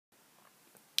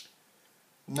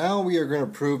Now we are going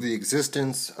to prove the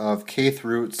existence of kth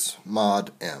roots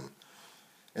mod m.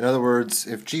 In other words,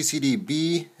 if GCD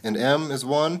b and m is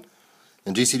 1,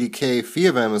 and GCD k phi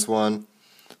of m is 1,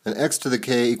 then x to the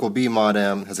k equal b mod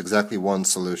m has exactly one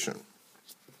solution.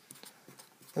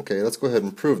 Okay, let's go ahead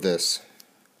and prove this.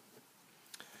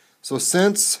 So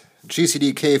since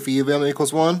GCD k phi of m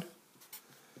equals 1,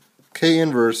 k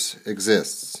inverse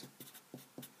exists.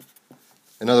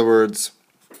 In other words,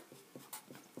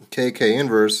 k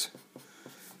inverse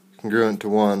congruent to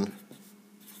 1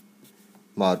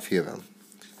 mod phi of m.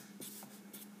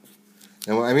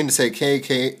 And what I mean to say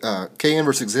k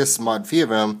inverse exists mod phi of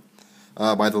m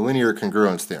by the linear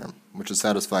congruence theorem, which is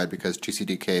satisfied because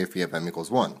GCD k phi of m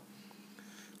equals 1.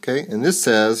 Okay, and this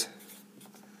says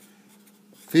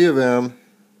phi of m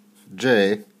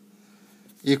j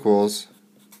equals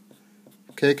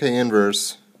k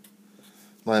inverse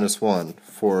minus 1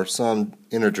 for some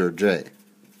integer j.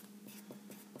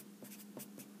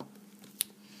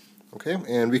 Okay,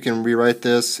 and we can rewrite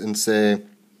this and say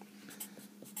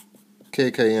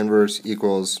k inverse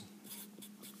equals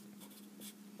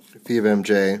phi of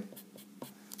mj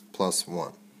plus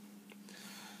 1.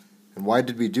 And why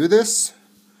did we do this?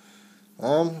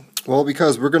 Well,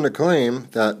 because we're going to claim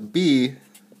that b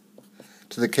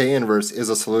to the k inverse is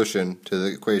a solution to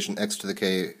the equation x to the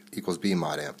k equals b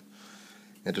mod m.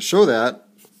 And to show that,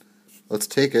 let's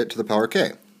take it to the power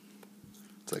k.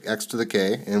 It's like x to the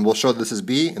k, and we'll show this is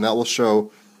b, and that will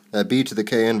show that b to the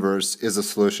k inverse is a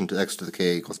solution to x to the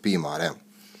k equals b mod m.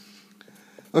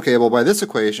 Okay, well by this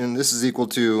equation, this is equal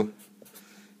to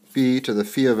b to the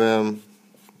phi of m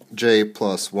j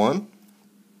plus 1.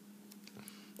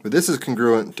 But this is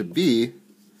congruent to b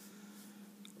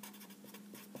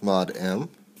mod m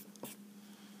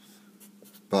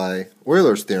by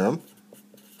Euler's theorem.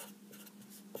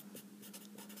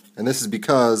 And this is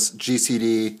because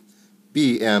GCD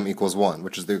bm equals 1,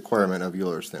 which is the requirement of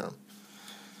Euler's theorem.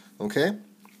 Okay?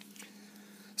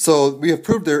 So we have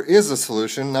proved there is a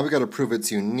solution. Now we've got to prove it's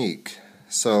unique.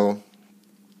 So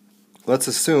let's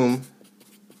assume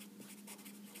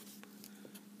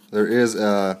there is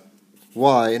a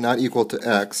y not equal to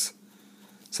x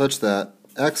such that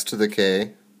x to the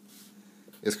k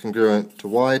is congruent to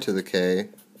y to the k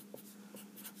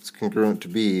is congruent to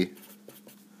b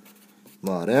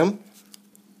mod m.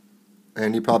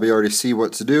 And you probably already see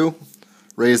what to do.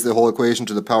 Raise the whole equation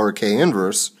to the power k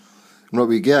inverse. And what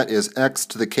we get is x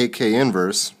to the k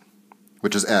inverse,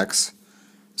 which is x,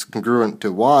 is congruent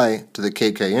to y to the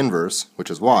k inverse, which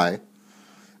is y,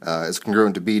 is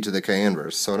congruent to b to the k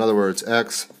inverse. So in other words,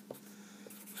 x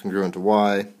congruent to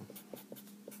y,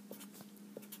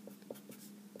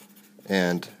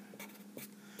 and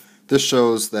this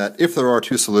shows that if there are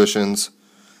two solutions,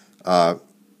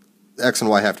 x and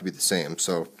y have to be the same.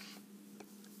 So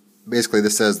basically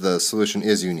this says the solution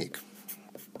is unique.